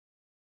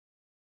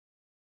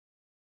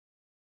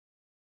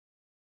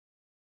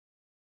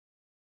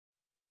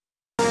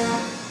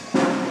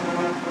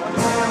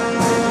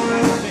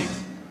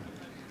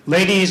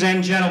Ladies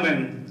and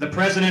gentlemen, the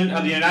President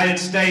of the United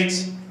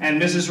States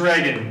and Mrs.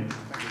 Reagan.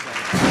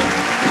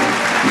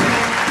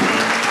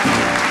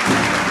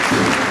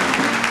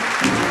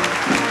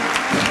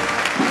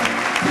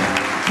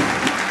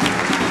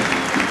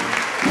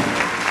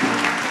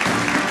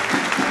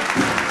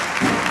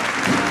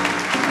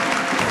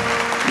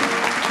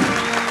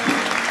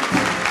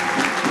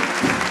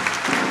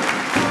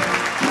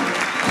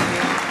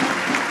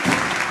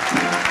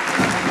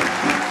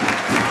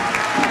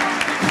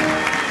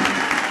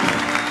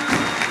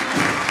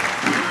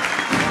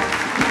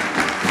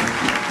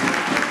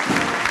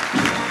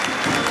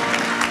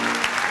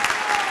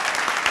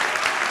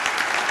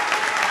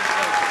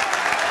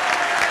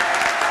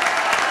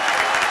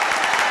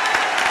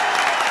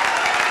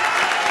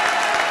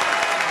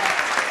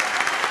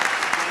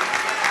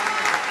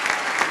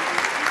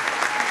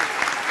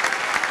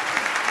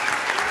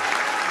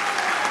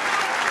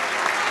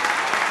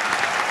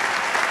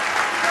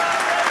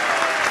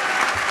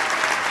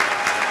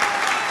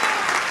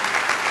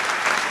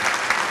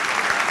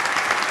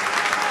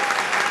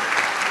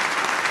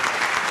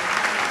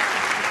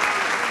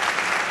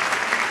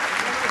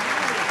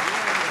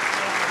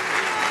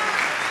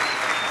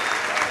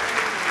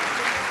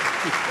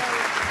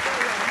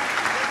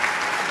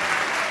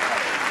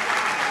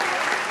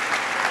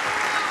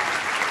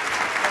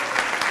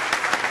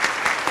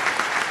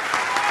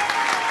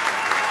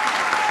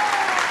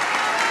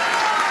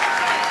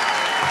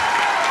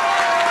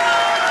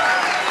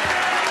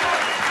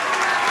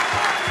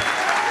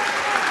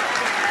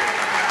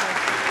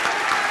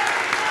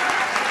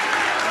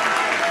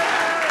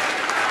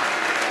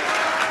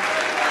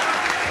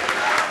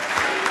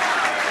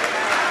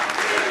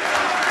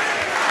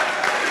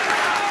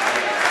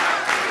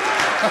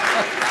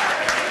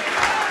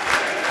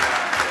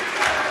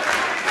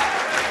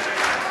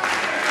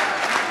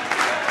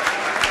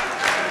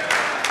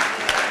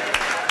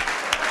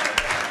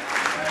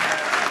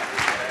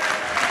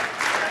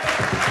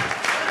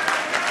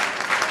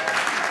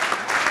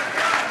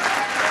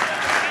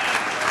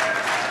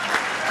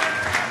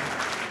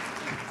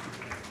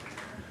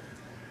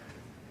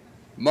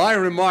 My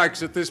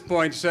remarks at this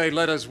point say,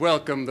 let us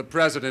welcome the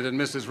President and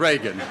Mrs.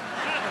 Reagan.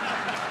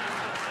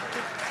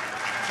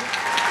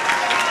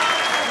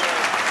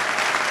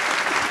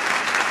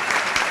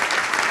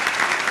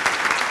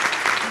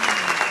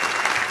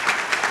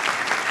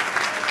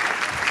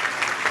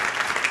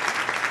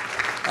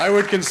 I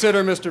would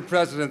consider, Mr.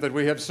 President, that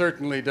we have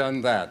certainly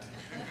done that.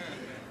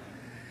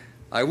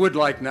 I would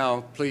like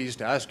now, please,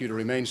 to ask you to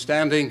remain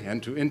standing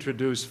and to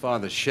introduce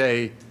Father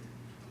Shea,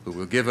 who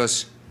will give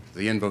us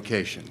the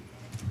invocation.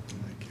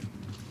 Thank you.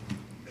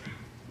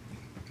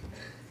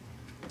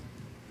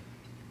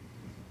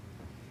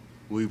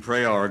 We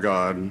pray, our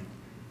God,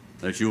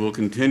 that you will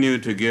continue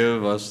to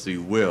give us the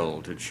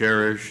will to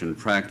cherish and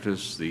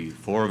practice the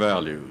four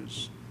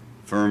values: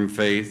 firm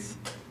faith,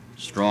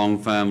 strong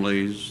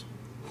families,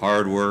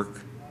 hard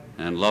work,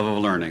 and love of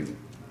learning,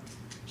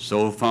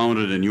 so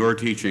founded in your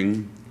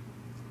teaching,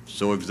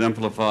 so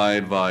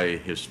exemplified by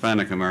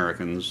Hispanic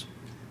Americans,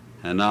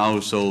 and now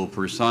so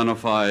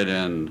personified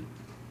and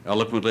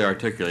eloquently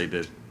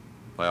articulated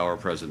by our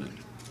President.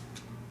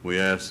 We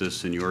ask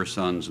this in your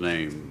Son's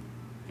name.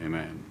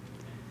 Amen.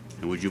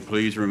 And would you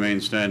please remain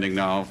standing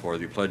now for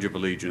the Pledge of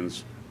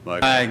Allegiance by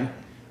flag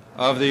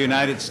of the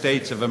United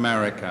States of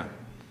America,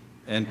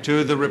 and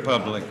to the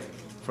republic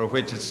for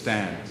which it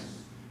stands,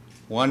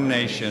 one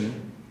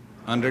nation,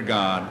 under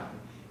God,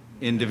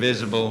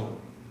 indivisible,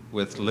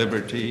 with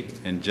liberty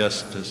and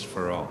justice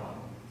for all.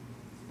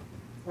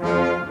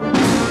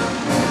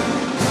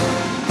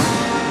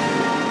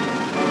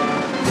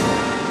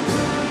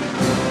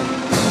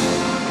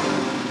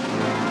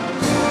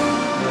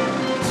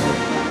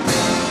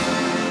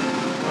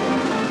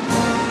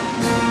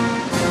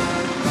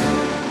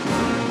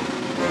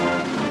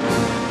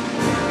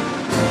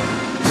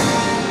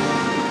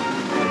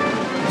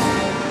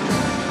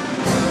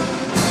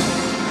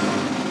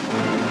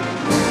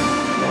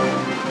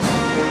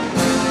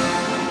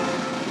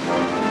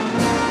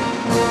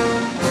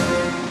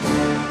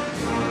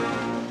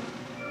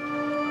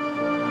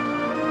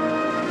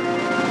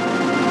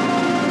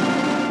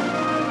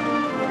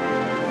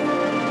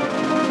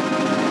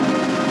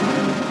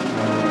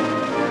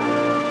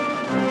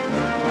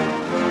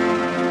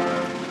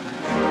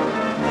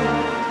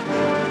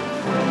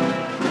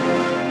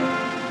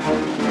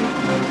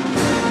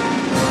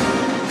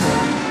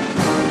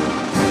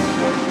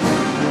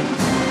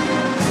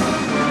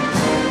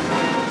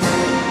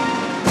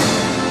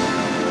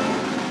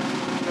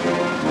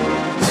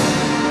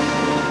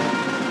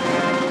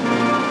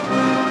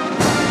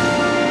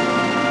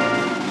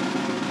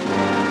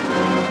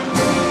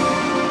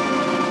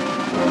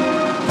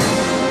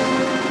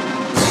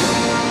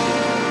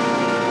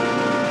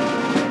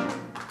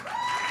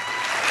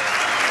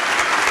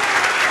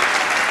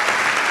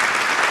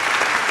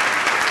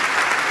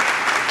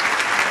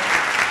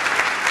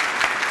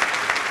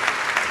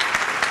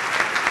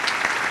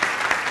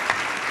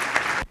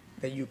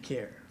 that you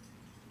care.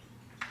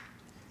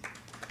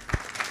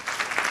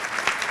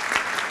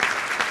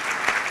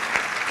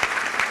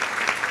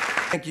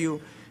 Thank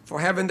you for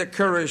having the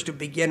courage to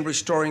begin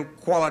restoring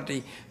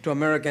quality to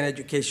American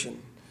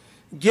education.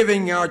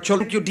 Giving our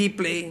children, thank you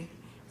deeply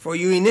for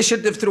your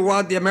initiative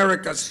throughout the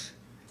Americas,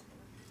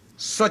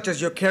 such as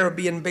your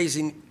Caribbean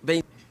Basin.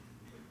 We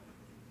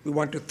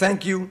want to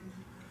thank you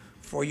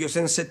for your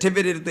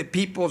sensitivity to the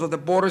peoples of the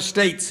border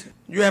states.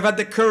 You have had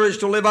the courage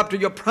to live up to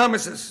your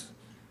promises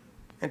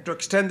and to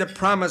extend the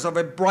promise of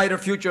a brighter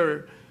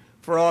future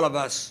for all of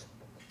us.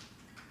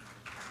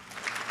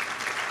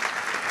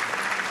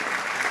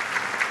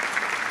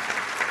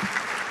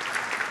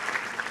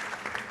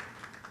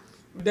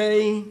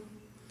 Today,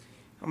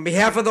 on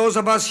behalf of those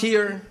of us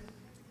here,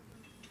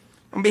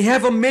 on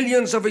behalf of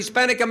millions of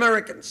Hispanic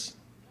Americans,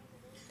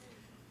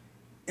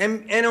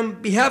 and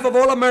on behalf of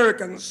all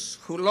Americans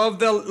who love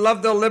their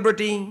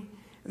liberty,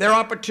 their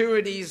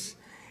opportunities,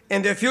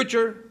 and their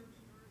future,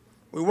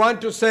 we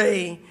want to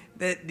say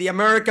that the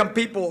American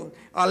people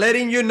are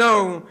letting you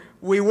know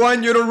we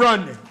want you to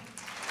run.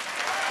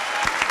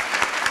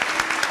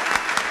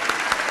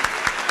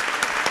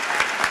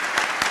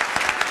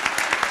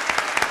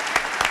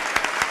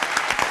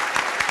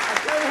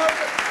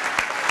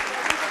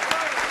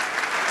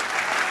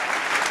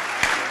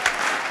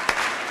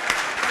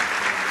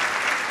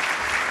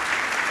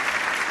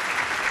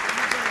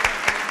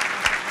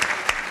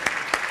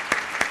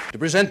 To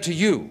present to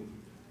you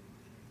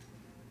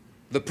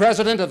the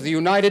President of the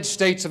United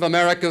States of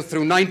America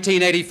through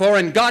 1984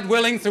 and, God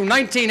willing, through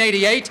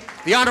 1988,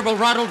 the Honorable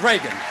Ronald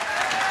Reagan.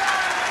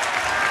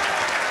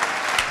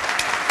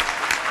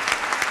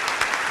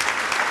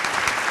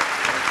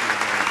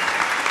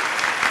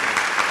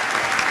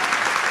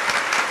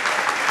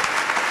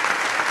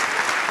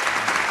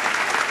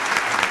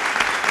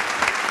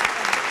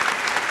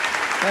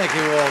 Thank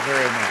you all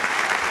very much.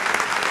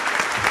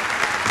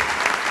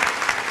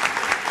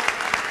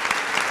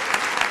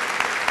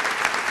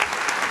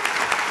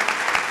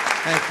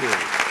 Thank you.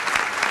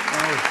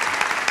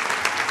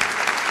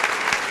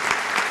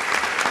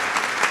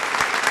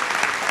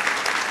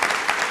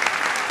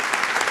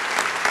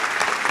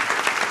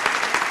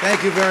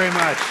 Thank you very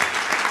much.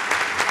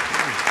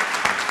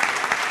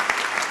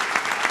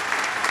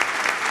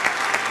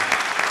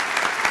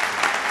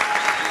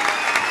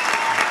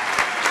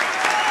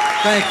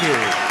 Thank you.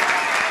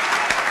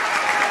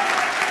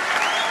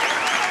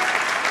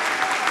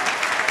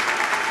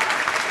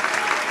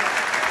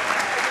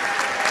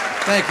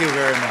 Thank you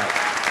very much.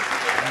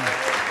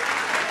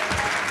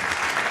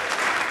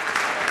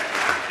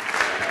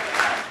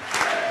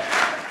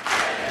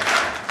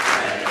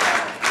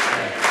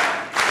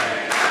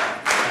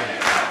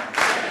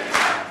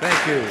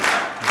 Thank you.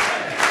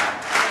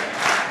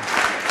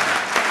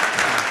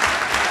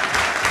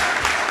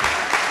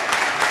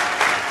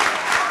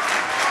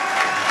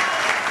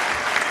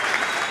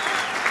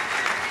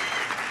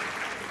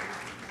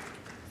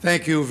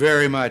 Thank you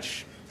very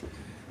much.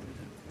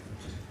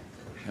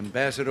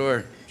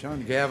 Ambassador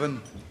John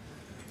Gavin,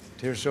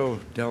 Tirso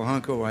Del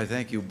Junco, I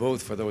thank you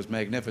both for those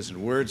magnificent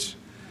words.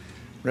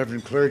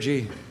 Reverend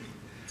clergy,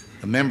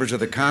 the members of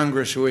the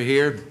Congress who are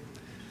here,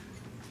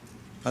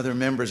 other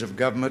members of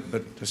government,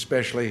 but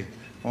especially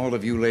all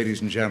of you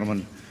ladies and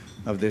gentlemen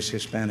of this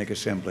Hispanic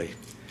Assembly.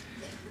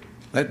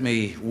 Let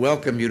me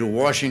welcome you to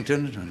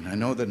Washington, and I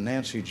know that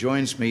Nancy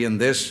joins me in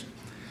this,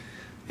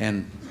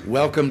 and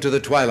welcome to the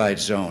Twilight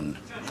Zone.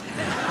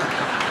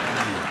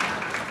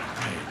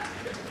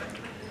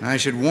 I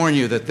should warn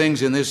you that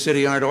things in this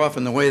city aren't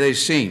often the way they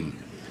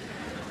seem.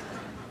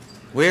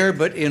 Where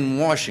but in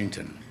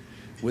Washington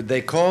would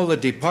they call the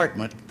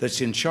department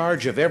that's in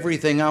charge of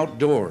everything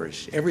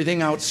outdoors,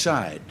 everything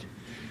outside,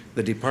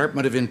 the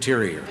Department of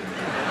Interior?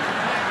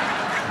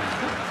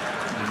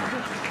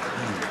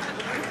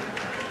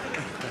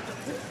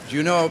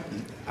 You know,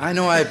 I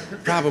know I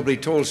probably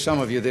told some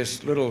of you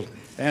this little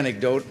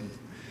anecdote,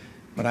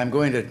 but I'm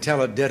going to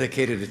tell it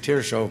dedicated to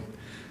Tirso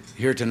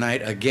here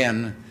tonight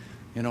again.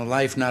 You know,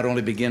 life not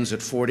only begins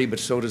at 40, but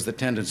so does the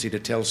tendency to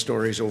tell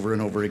stories over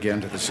and over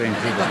again to the same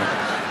people.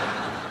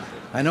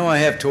 I know I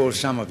have told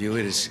some of you,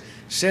 it is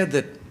said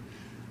that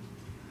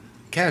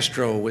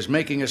Castro was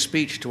making a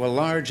speech to a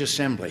large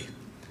assembly,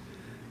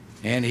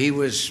 and he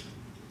was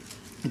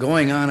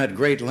going on at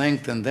great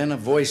length, and then a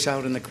voice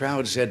out in the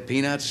crowd said,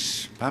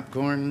 "Peanuts,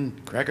 popcorn,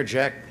 Cracker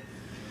Jack."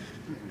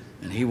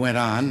 And he went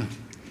on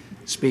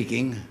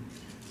speaking,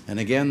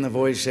 and again the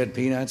voice said,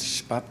 "Peanuts,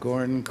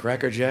 popcorn,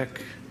 Cracker Jack."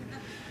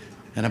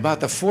 And about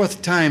the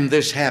fourth time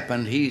this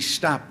happened, he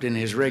stopped in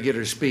his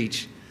regular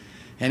speech,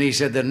 and he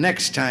said, the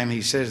next time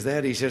he says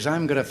that, he says,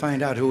 "I'm going to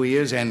find out who he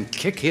is and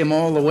kick him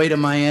all the way to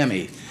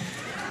Miami."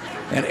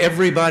 And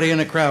everybody in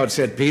the crowd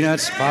said,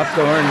 "Peanuts,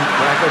 popcorn,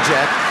 Cracker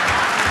Jack."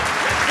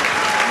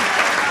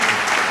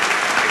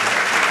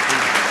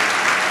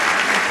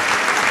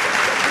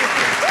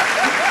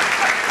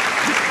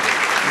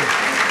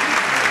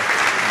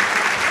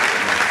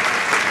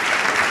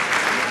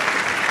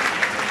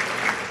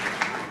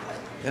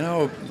 You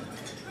know,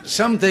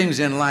 some things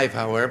in life,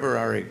 however,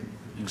 are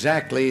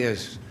exactly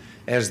as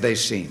they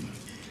seem.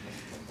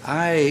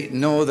 I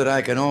know that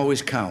I can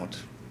always count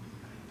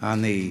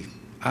on the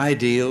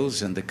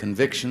ideals and the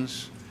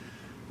convictions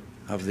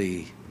of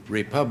the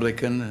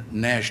Republican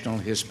National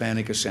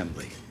Hispanic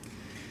Assembly.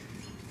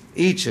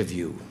 Each of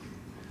you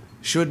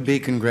should be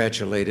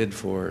congratulated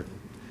for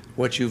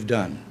what you've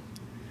done.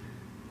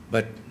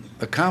 But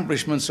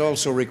accomplishments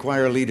also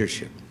require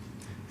leadership.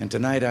 And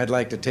tonight I'd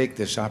like to take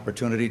this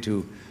opportunity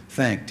to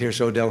thank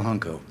Tirso Del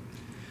Junco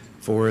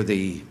for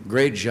the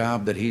great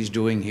job that he's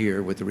doing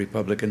here with the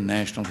Republican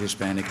National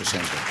Hispanic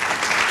Assembly.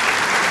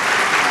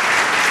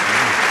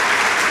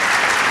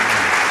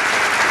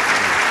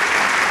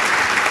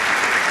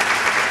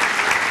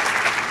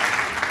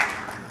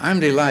 I'm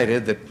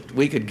delighted that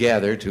we could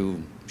gather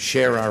to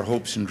share our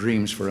hopes and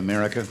dreams for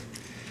America.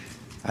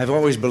 I've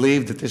always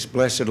believed that this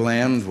blessed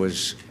land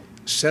was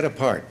set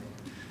apart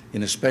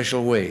in a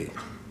special way,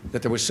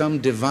 that there was some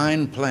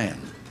divine plan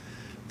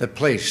that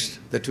placed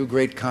the two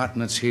great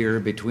continents here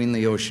between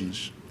the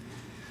oceans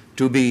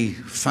to be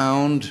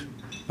found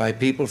by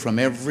people from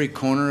every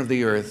corner of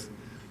the earth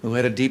who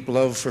had a deep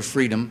love for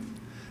freedom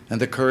and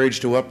the courage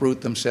to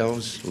uproot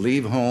themselves,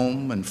 leave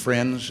home and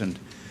friends, and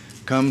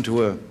come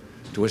to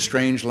a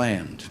strange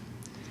land.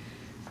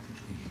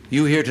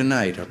 You here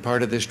tonight are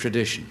part of this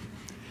tradition.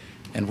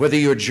 And whether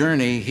your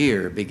journey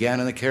here began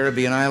in the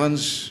Caribbean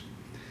islands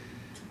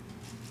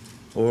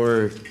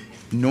or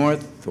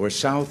North or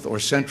South or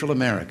Central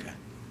America,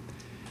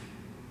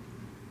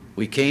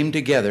 we came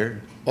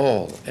together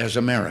all as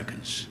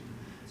Americans.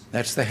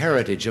 That's the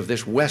heritage of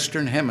this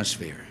Western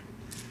Hemisphere.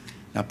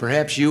 Now,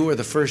 perhaps you are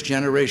the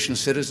first-generation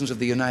citizens of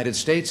the United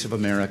States of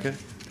America,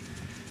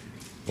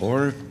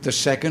 or the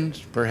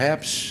second,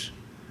 perhaps,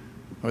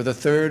 or the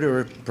third,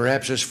 or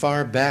perhaps as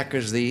far back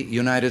as the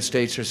United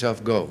States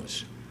herself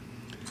goes.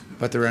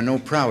 But there are no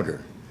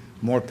prouder,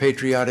 more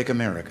patriotic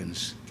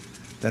Americans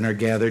than are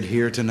gathered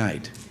here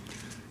tonight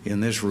in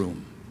this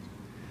room.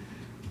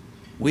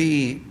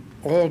 We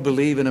all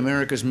believe in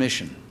America's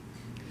mission.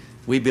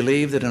 We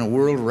believe that in a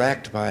world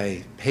racked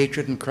by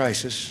hatred and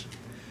crisis,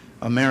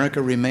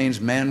 America remains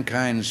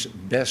mankind's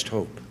best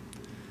hope.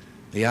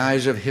 The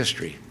eyes of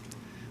history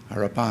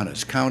are upon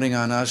us, counting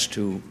on us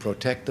to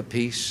protect the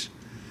peace,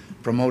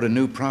 promote a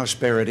new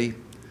prosperity,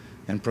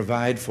 and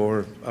provide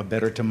for a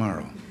better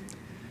tomorrow.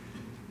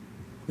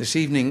 This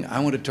evening, I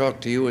want to talk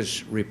to you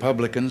as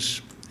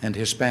Republicans and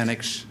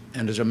Hispanics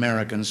and as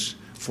Americans,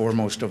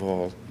 foremost of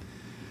all,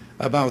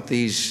 about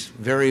these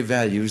very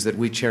values that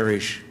we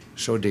cherish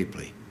so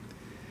deeply.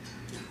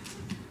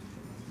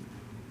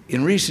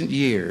 In recent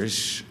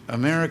years,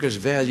 America's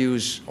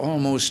values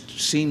almost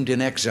seemed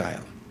in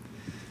exile.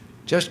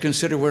 Just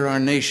consider where our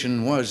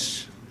nation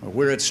was, or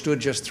where it stood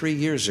just 3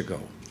 years ago.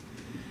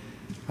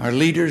 Our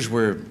leaders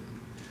were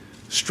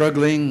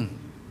struggling,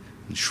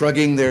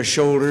 shrugging their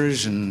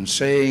shoulders and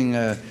saying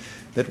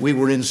that we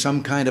were in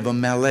some kind of a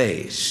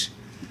malaise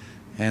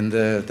and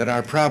that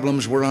our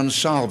problems were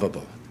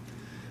unsolvable.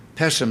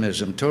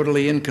 Pessimism,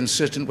 totally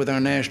inconsistent with our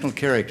national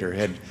character,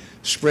 had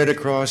spread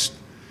across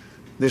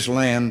this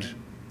land,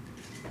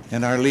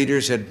 and our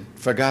leaders had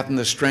forgotten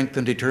the strength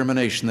and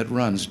determination that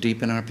runs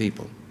deep in our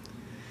people.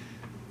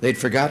 They'd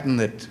forgotten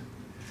that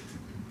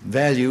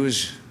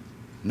values,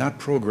 not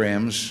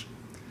programs,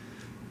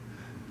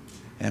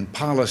 and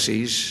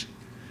policies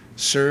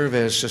serve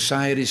as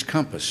society's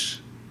compass.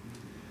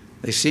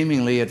 They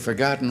seemingly had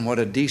forgotten what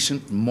a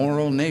decent,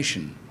 moral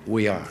nation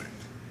we are.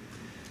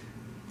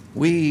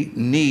 We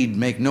need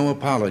make no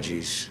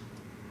apologies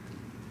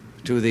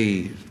to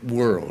the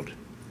world.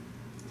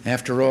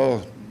 After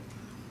all,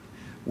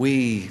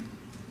 we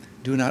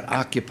do not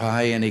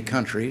occupy any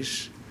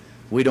countries.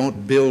 We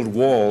don't build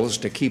walls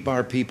to keep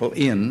our people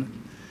in,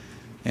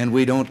 and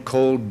we don't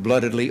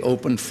cold-bloodedly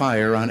open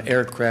fire on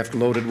aircraft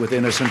loaded with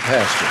innocent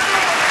passengers.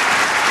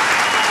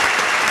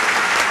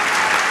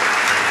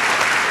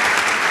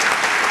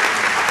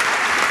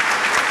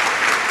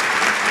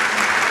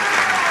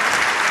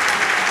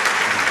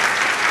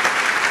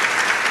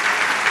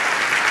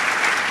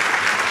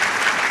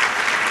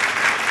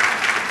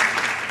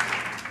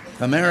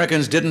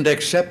 Americans didn't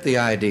accept the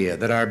idea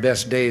that our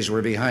best days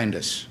were behind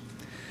us,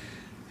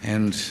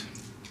 and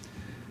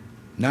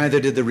neither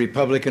did the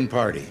Republican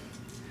Party.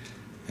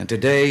 And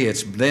today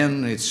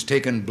it's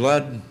taken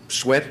blood,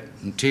 sweat,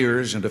 and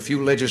tears and a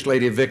few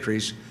legislative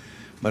victories,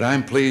 but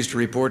I'm pleased to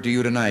report to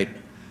you tonight,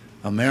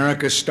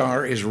 America's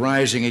star is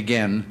rising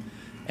again,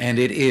 and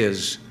it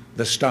is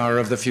the star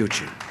of the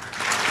future.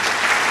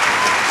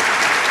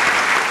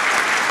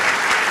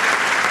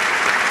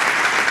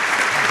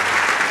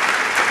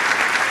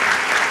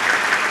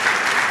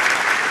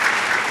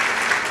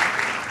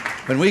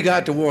 When we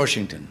got to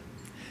Washington,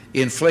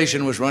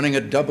 inflation was running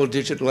at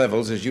double-digit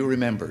levels, as you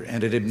remember,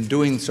 and it had been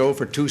doing so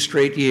for 2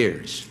 straight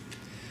years.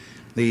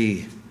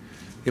 It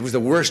was the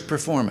worst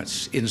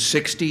performance in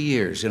 60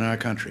 years in our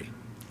country.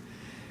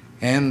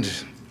 And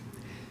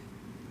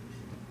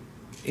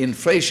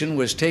inflation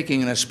was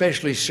taking an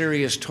especially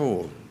serious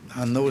toll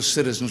on those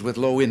citizens with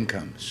low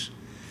incomes.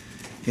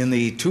 In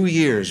the 2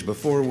 years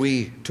before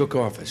we took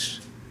office,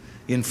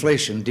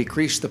 inflation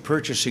decreased the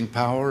purchasing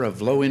power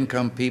of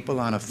low-income people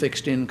on a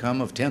fixed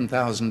income of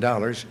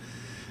 $10,000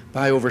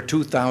 by over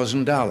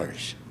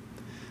 $2,000.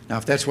 Now,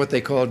 if that's what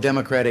they call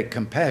democratic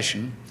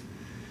compassion,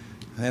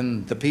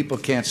 then the people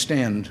can't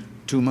stand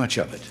too much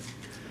of it.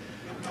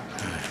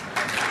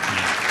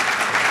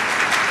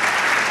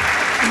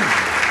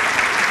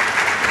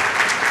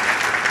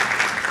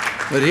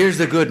 But here's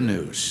the good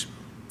news.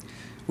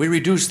 We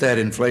reduced that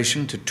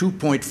inflation to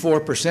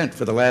 2.4%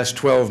 for the last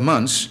 12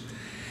 months,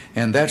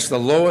 and that's the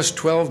lowest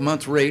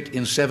 12-month rate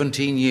in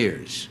 17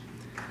 years.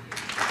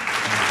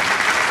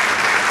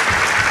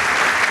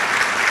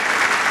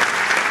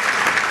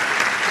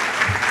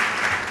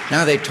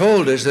 Now, they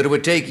told us that it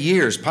would take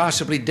years,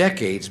 possibly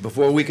decades,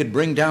 before we could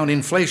bring down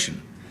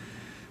inflation.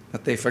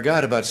 But they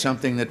forgot about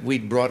something that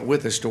we'd brought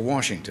with us to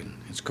Washington.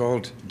 It's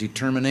called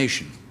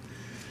determination.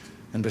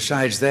 And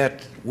besides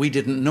that, we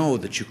didn't know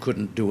that you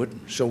couldn't do it,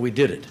 so we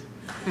did it.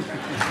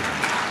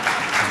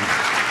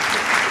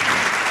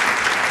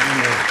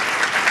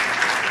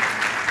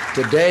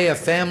 Today, a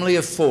family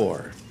of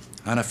four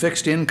on a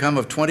fixed income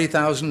of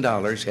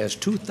 $20,000 has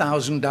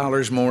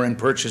 $2,000 more in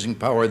purchasing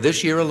power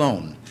this year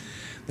alone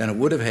than it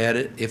would have had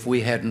it if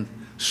we hadn't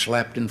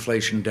slapped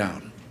inflation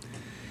down.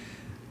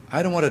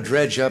 I don't want to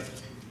dredge up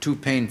too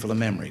painful a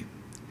memory,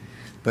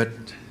 but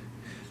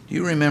do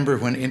you remember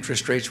when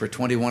interest rates were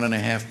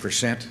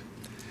 21.5%?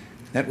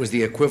 That was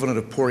the equivalent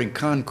of pouring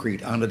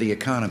concrete onto the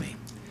economy.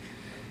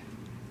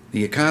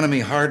 The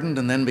economy hardened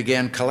and then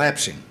began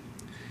collapsing.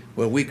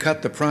 Well, we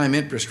cut the prime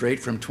interest rate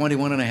from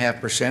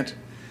 21.5%.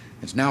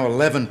 It's now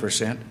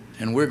 11%,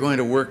 and we're going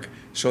to work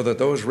so that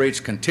those rates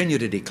continue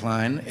to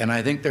decline, and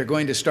I think they're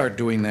going to start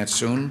doing that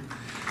soon.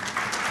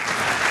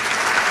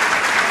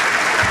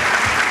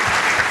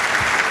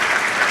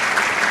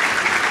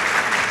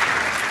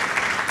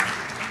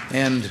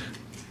 And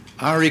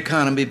our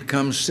economy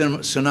becomes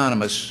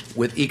synonymous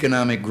with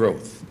economic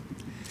growth.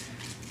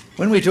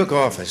 When we took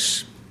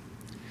office,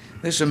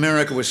 this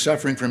America was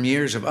suffering from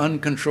years of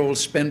uncontrolled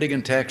spending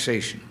and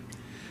taxation.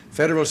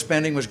 Federal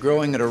spending was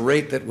growing at a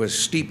rate that was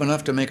steep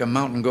enough to make a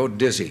mountain goat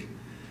dizzy.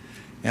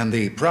 And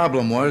the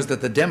problem was that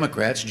the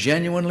Democrats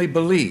genuinely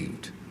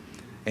believed,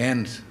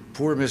 and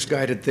poor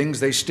misguided things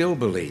they still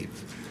believe,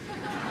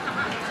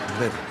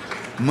 that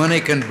money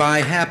can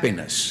buy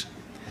happiness.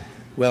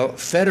 Well,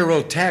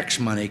 federal tax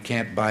money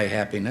can't buy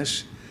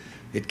happiness.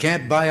 It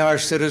can't buy our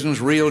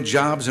citizens real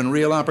jobs and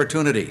real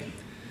opportunity.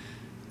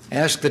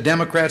 Ask the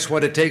Democrats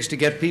what it takes to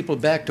get people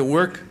back to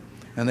work,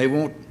 and they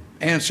won't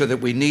answer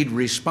that we need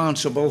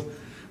responsible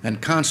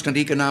and constant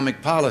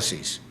economic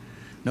policies.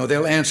 No,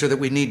 they'll answer that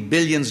we need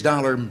billions of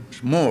dollars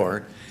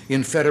more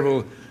in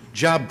federal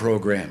job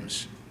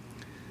programs.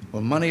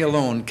 Well, money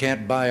alone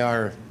can't buy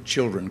our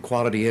children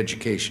quality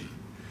education.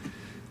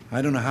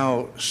 I don't know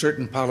how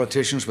certain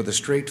politicians with a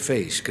straight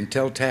face can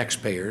tell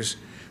taxpayers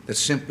that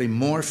simply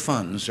more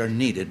funds are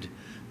needed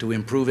to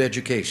improve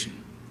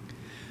education.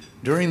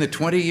 During the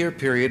 20-year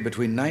period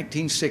between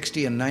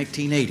 1960 and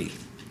 1980,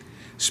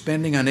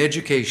 spending on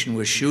education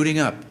was shooting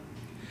up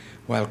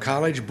while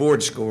college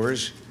board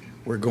scores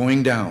were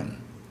going down.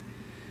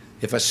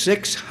 If a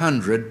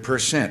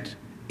 600%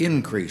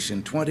 increase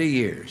in 20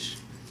 years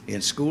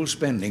in school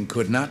spending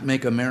could not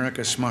make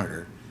America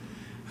smarter,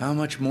 how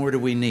much more do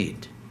we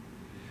need?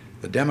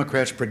 The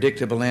Democrats'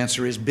 predictable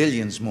answer is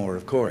billions more,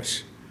 of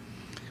course.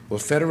 Well,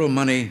 federal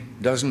money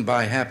doesn't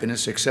buy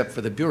happiness except for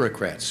the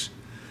bureaucrats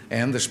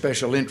and the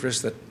special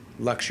interests that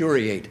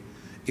luxuriate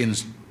in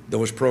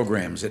those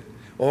programs.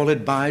 All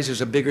it buys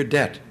is a bigger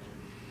debt.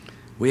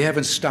 We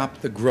haven't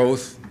stopped the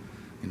growth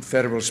in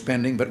federal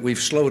spending, but we've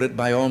slowed it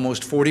by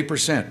almost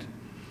 40%.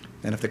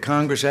 And if the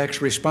Congress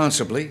acts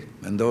responsibly,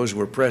 and those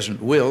who are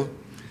present will,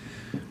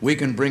 we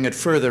can bring it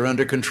further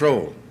under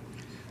control.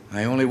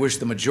 I only wish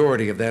the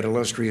majority of that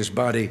illustrious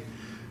body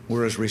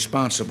were as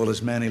responsible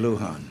as Manny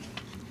Lujan.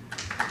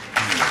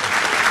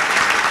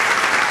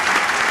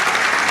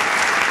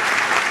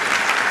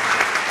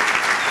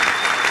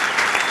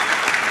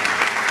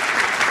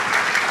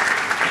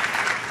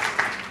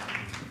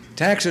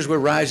 Taxes were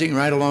rising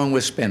right along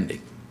with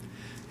spending,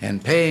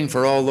 and paying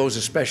for all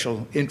those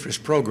special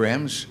interest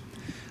programs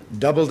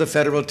doubled the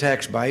federal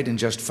tax bite in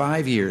just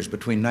 5 years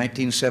between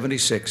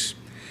 1976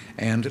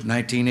 and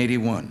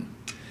 1981.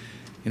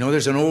 You know,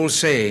 there's an old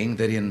saying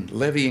that in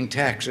levying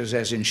taxes,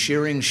 as in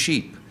shearing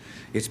sheep,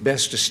 it's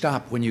best to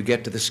stop when you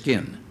get to the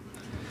skin.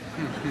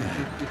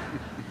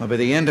 Well, by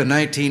the end of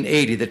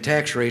 1980, the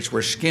tax rates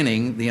were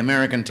skinning the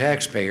American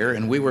taxpayer,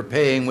 and we were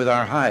paying with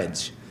our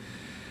hides.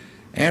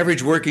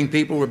 Average working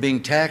people were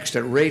being taxed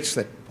at rates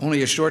that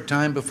only a short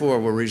time before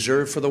were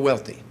reserved for the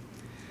wealthy.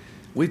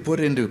 We put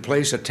into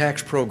place a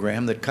tax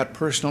program that cut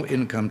personal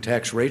income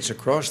tax rates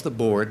across the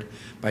board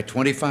by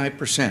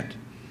 25%.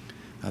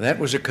 Now, that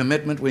was a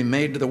commitment we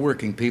made to the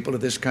working people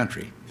of this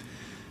country.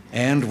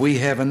 And we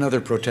have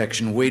another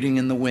protection waiting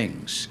in the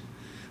wings.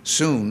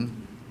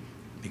 Soon,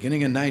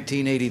 beginning in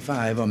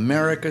 1985,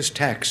 America's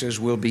taxes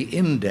will be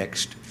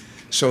indexed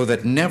so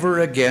that never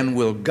again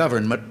will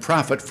government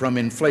profit from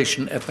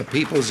inflation at the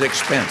people's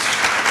expense.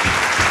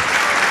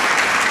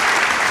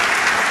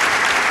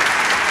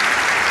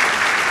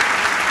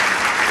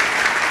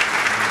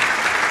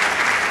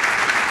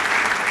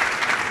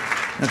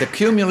 Now, the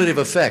cumulative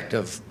effect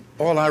of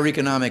all our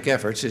economic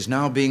efforts is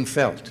now being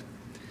felt.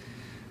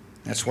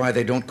 That's why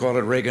they don't call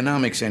it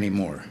Reaganomics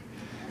anymore.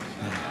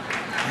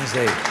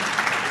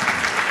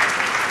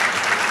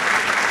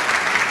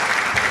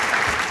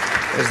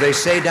 As they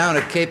say down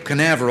at Cape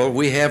Canaveral,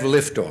 we have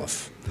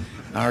liftoff.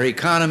 Our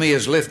economy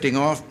is lifting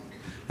off,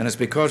 and it's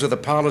because of the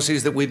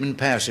policies that we've been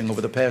passing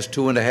over the past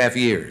 2.5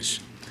 years.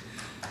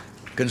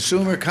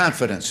 Consumer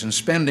confidence and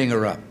spending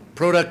are up.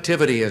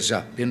 Productivity is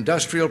up.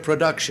 Industrial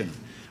production,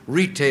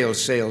 retail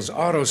sales,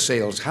 auto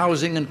sales,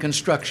 housing and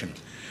construction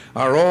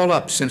are all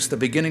up since the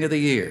beginning of the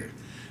year.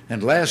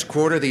 And last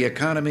quarter, the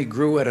economy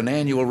grew at an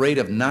annual rate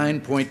of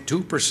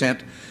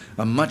 9.2%,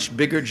 a much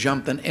bigger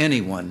jump than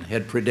anyone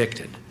had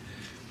predicted.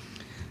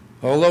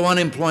 Although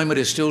unemployment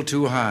is still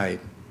too high,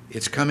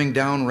 it's coming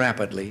down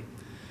rapidly,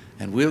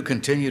 and we'll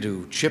continue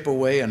to chip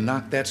away and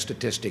knock that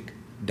statistic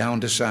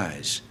down to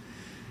size.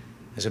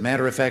 As a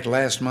matter of fact,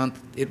 last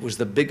month, it was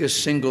the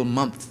biggest single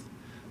month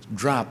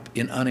drop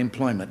in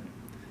unemployment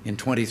in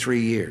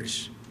 23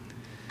 years.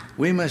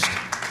 We must...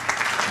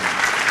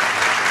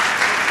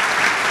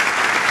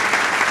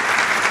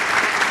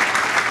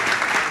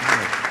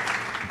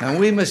 Now,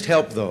 we must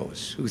help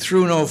those who,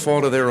 through no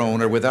fault of their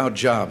own, are without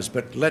jobs.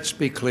 But let's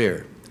be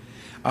clear.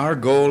 Our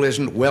goal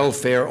isn't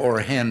welfare or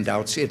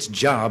handouts. It's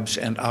jobs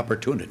and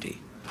opportunity.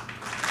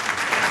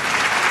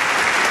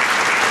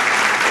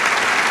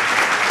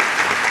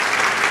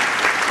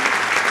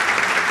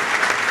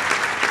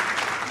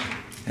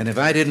 And if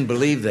I didn't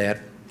believe that,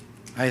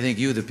 I think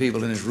you, the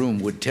people in this room,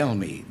 would tell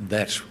me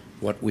that's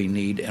what we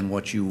need and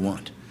what you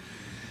want.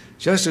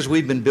 Just as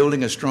we've been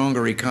building a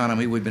stronger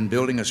economy, we've been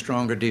building a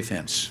stronger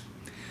defense.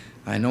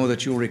 I know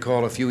that you'll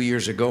recall a few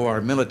years ago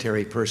our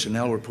military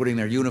personnel were putting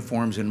their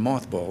uniforms in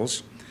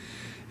mothballs,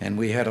 and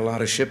we had a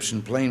lot of ships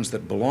and planes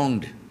that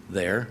belonged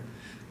there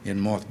in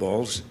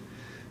mothballs,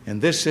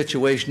 and this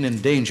situation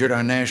endangered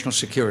our national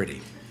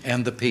security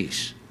and the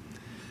peace.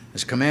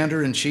 As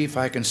Commander-in-Chief,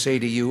 I can say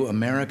to you,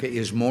 America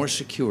is more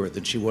secure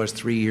than she was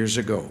 3 years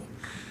ago.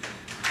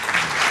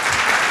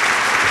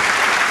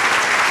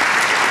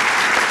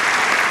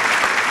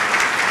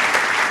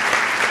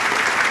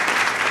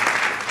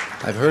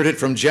 I've heard it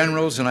from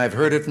generals and I've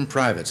heard it from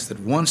privates that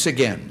once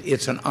again,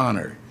 it's an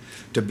honor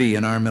to be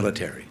in our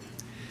military.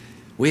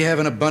 We have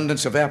an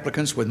abundance of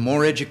applicants with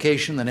more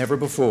education than ever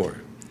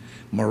before.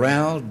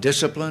 Morale,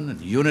 discipline,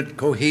 and unit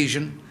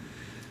cohesion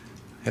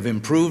have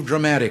improved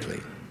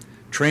dramatically.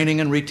 Training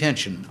and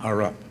retention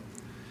are up.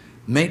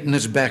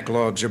 Maintenance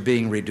backlogs are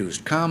being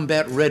reduced.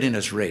 Combat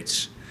readiness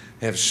rates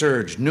have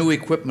surged. New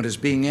equipment is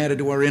being added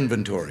to our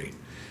inventory.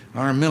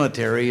 Our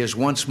military is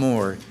once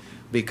more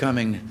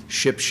becoming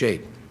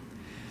shipshape.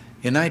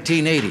 In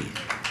 1980,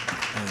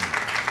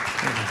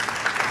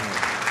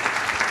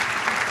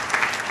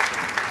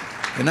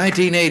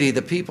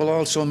 the people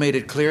also made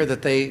it clear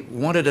that they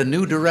wanted a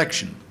new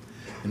direction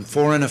in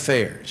foreign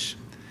affairs.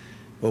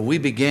 Well, we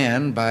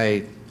began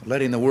by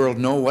letting the world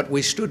know what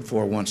we stood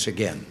for once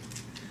again.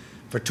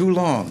 For too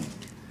long,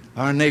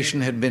 our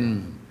nation had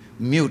been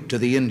mute to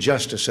the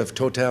injustice of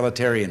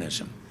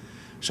totalitarianism.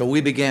 So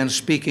we began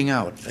speaking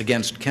out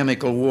against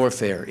chemical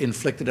warfare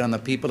inflicted on the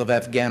people of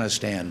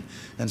Afghanistan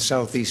and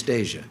Southeast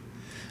Asia,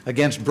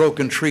 against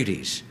broken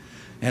treaties,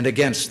 and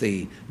against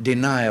the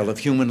denial of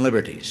human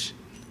liberties.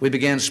 We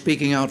began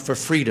speaking out for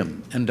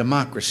freedom and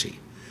democracy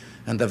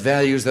and the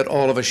values that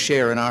all of us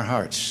share in our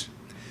hearts.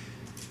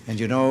 And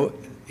you know,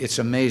 it's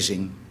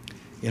amazing.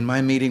 In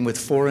my meeting with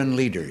foreign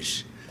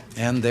leaders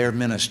and their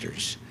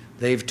ministers,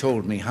 they've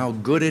told me how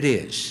good it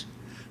is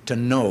to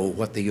know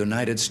what the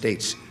United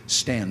States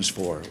stands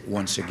for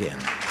once again.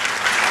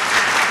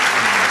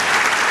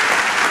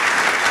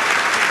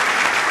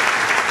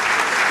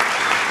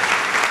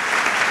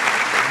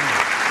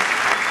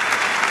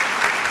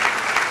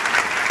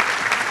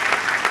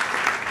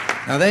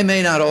 Now, they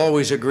may not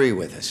always agree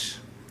with us,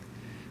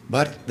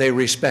 but they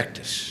respect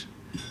us.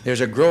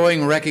 There's a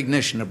growing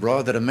recognition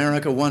abroad that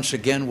America once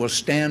again will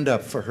stand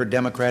up for her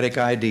democratic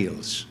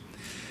ideals.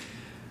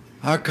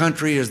 Our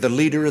country is the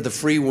leader of the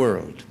free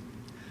world,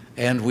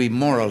 and we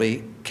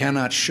morally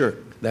cannot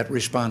shirk that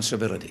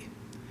responsibility.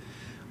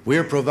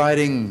 We're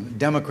providing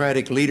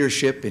democratic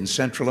leadership in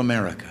Central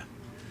America.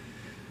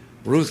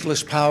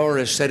 Ruthless power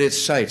has set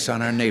its sights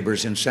on our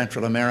neighbors in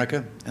Central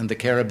America and the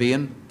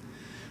Caribbean.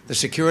 The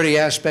security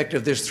aspect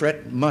of this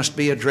threat must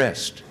be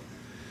addressed.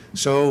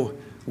 So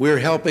we're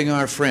helping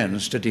our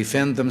friends to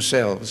defend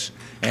themselves,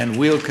 and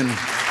we'll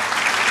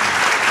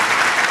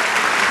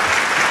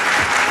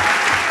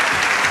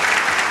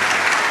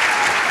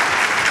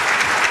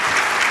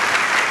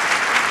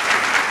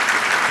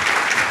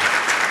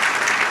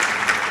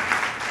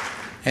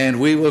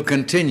we will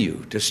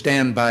continue to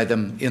stand by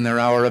them in their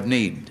hour of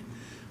need.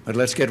 But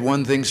let's get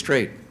one thing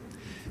straight,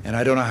 and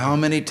I don't know how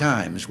many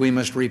times we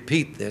must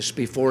repeat this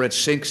before it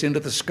sinks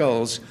into the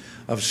skulls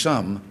of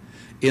some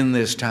in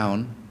this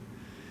town,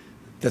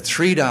 that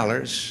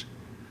 $3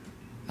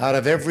 out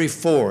of every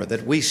 4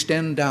 that we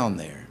send down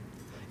there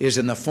is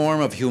in the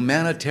form of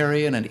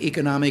humanitarian and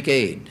economic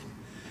aid.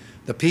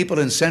 The people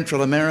in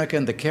Central America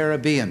and the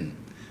Caribbean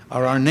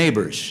are our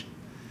neighbors.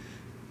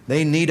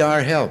 They need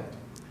our help,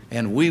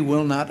 and we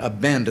will not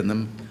abandon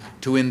them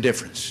to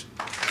indifference.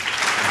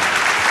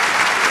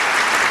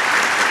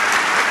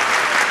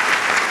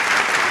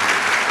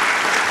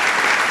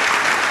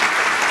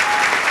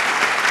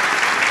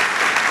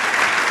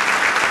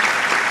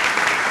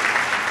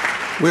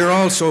 We are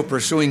also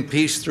pursuing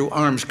peace through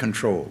arms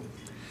control.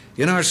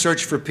 In our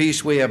search for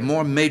peace, we have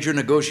more major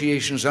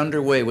negotiations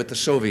underway with the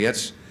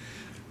Soviets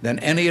than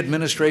any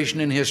administration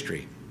in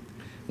history.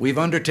 We've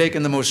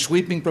undertaken the most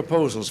sweeping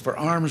proposals for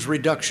arms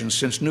reduction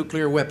since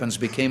nuclear weapons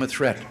became a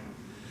threat.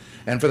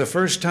 And for the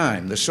first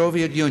time, the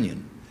Soviet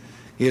Union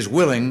is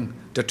willing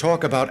to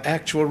talk about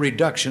actual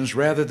reductions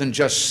rather than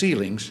just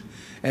ceilings,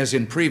 as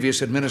in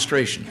previous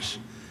administrations.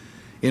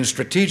 In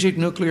strategic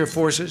nuclear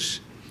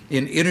forces,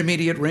 in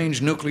intermediate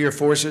range nuclear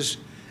forces,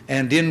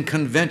 and in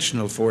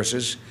conventional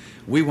forces,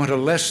 we want to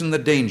lessen the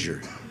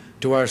danger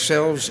to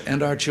ourselves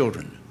and our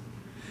children.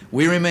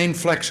 We remain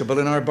flexible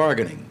in our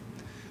bargaining,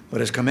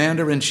 but as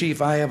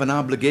Commander-in-Chief, I have an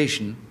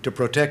obligation to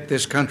protect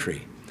this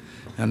country,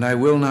 and I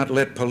will not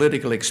let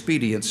political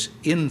expedience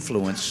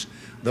influence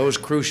those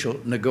crucial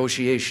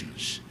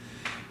negotiations.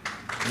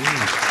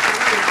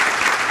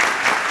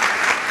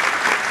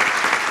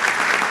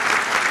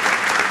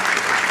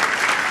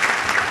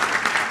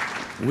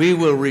 We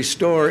will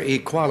restore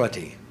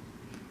equality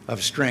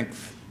of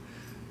strength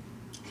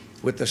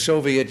with the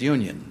Soviet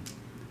Union,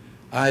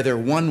 either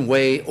one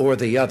way or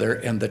the other,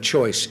 and the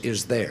choice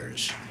is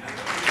theirs.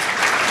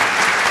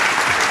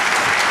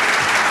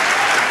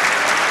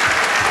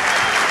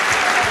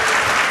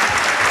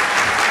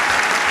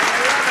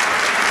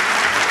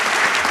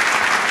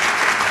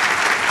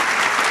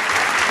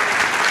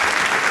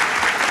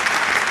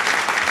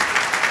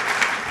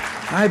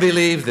 I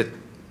believe that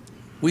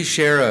we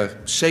share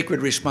a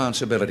sacred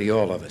responsibility,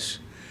 all of us,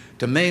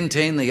 to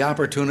maintain the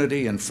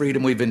opportunity and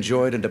freedom we've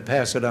enjoyed and to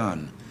pass it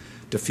on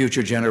to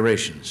future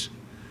generations.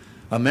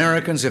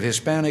 Americans of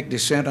Hispanic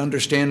descent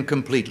understand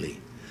completely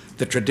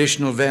the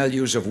traditional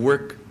values of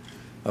work,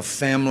 of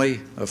family,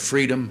 of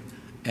freedom,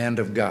 and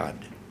of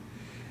God.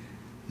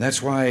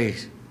 That's why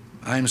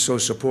I'm so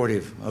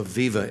supportive of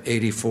Viva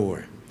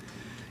 84.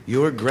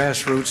 Your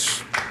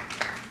grassroots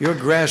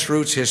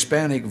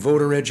Hispanic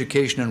voter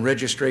education and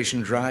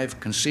registration drive,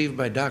 conceived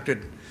by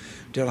Dr.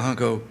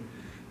 Delhunco,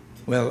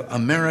 well,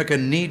 America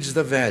needs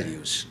the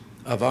values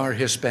of our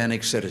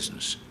Hispanic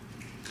citizens.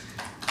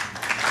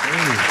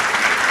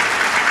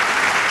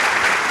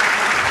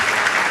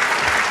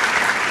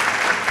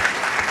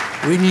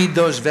 We need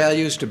those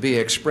values to be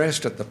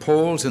expressed at the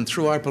polls and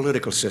through our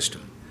political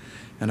system.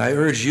 And I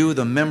urge you,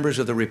 the members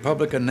of the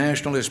Republican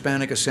National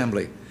Hispanic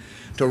Assembly,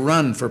 to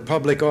run for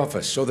public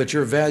office so that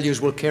your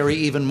values will carry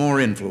even more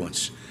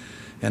influence.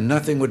 And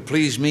nothing would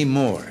please me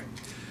more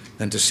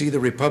than to see the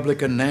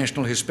Republican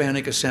National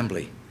Hispanic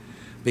Assembly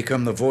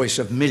become the voice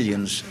of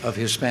millions of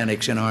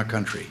Hispanics in our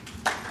country.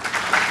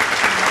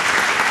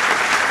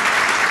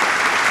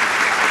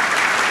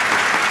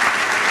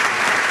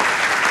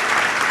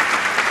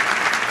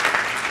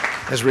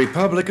 As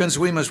Republicans,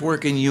 we must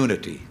work in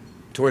unity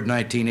toward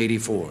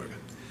 1984.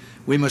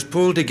 We must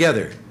pull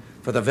together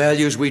for the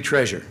values we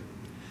treasure.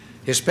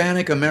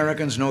 Hispanic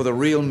Americans know the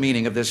real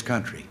meaning of this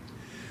country.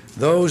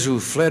 Those who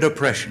fled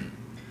oppression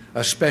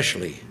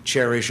especially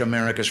cherish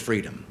America's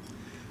freedom.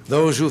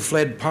 Those who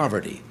fled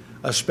poverty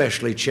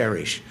especially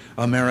cherish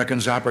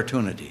Americans'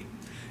 opportunity.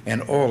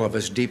 And all of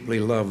us deeply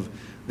love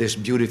this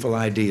beautiful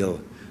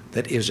ideal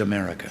that is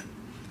America.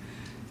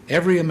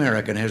 Every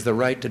American has the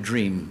right to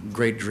dream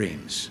great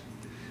dreams.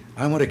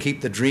 I want to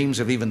keep the dreams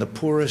of even the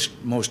poorest,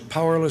 most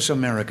powerless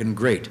American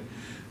great,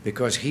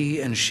 because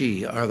he and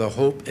she are the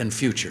hope and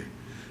future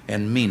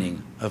and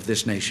meaning of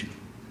this nation.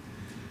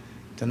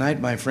 Tonight,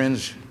 my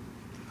friends,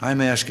 I'm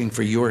asking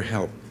for your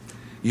help,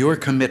 your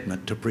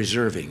commitment to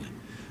preserving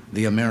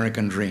the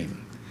American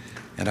dream.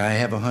 And I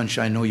have a hunch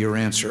I know your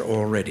answer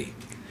already.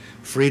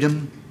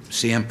 Freedom,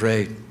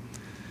 siempre.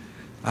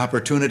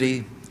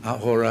 Opportunity,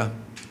 ahora.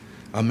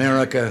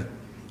 America,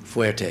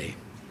 fuerte.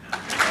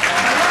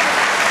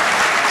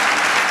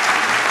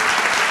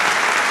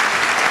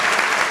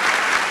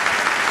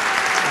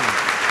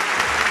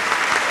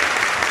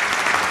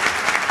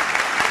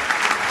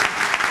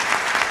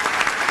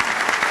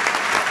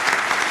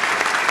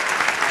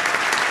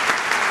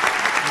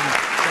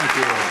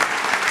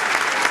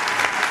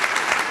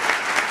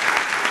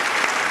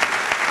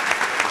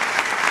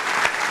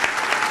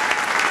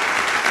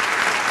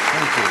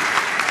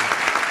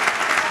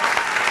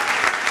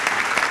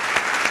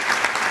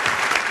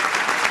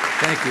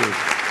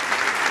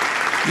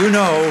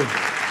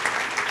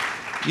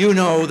 You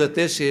know that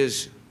this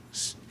is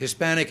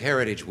Hispanic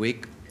Heritage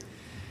Week.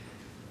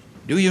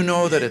 Do you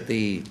know that at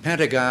the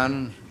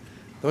Pentagon,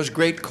 those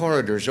great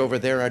corridors over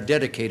there are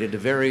dedicated to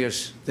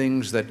various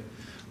things that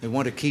we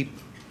want to keep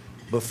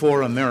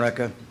before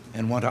America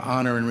and want to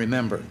honor and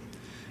remember?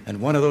 And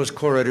one of those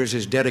corridors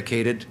is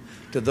dedicated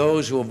to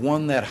those who have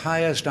won that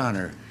highest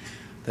honor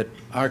that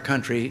our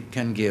country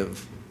can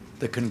give,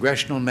 the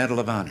Congressional Medal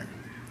of Honor.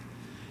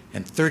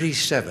 And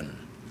 37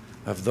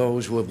 of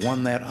those who have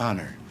won that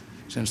honor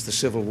since the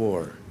Civil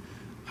War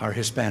are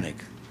Hispanic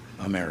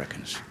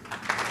Americans.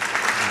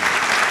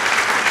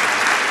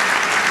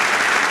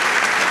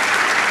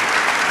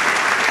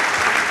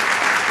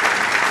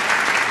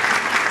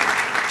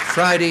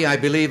 Friday, I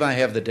believe I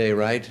have the day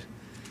right.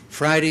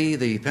 Friday,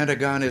 the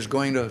Pentagon is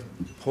going to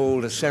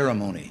hold a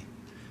ceremony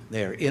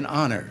there in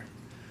honor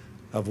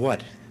of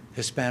what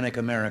Hispanic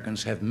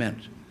Americans have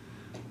meant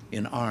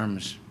in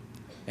arms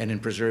and in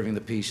preserving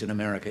the peace in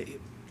America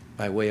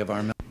by way of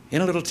our military.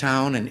 In a little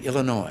town in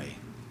Illinois,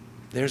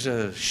 there's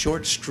a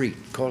short street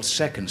called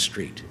 2nd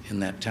Street in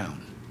that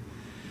town.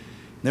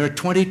 There are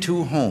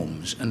 22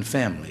 homes and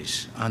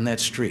families on that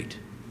street,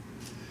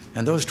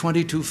 and those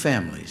 22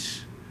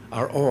 families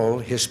are all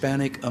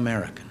Hispanic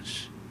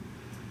Americans.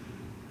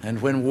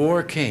 And when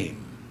war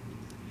came,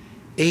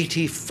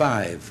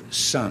 85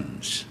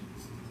 sons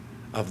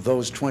of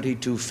those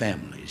 22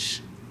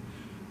 families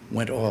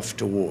went off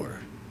to war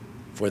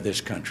for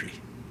this country.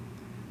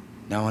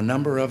 Now, a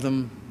number of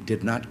them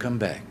did not come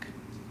back.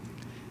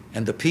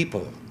 And the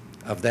people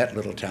of that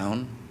little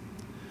town,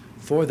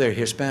 for their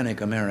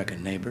Hispanic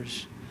American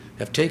neighbors,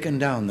 have taken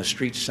down the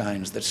street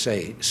signs that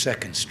say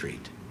 2nd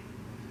Street.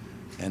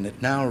 And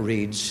it now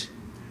reads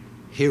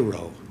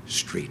Hero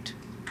Street.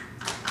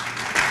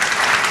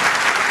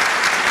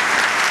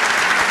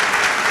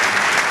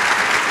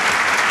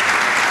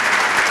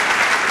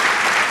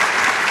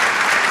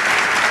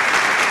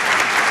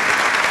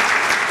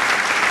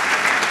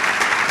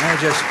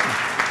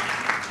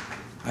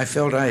 I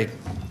felt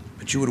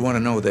but you would want to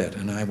know that,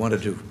 and I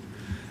wanted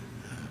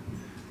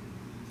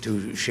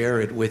to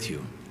share it with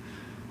you.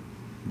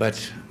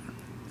 But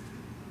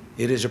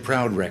it is a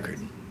proud record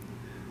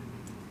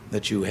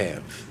that you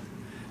have.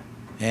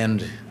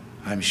 And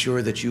I'm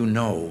sure that you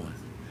know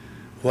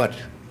what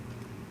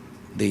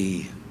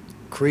the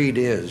creed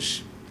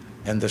is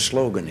and the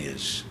slogan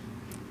is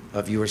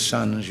of your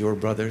sons, your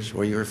brothers,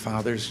 or your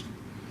fathers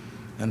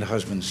and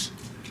husbands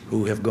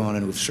who have gone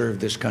and who have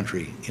served this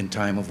country in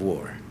time of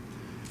war.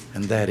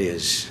 And that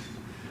is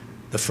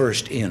the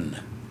first in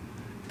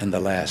and the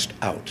last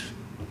out.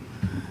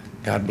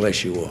 God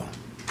bless you all.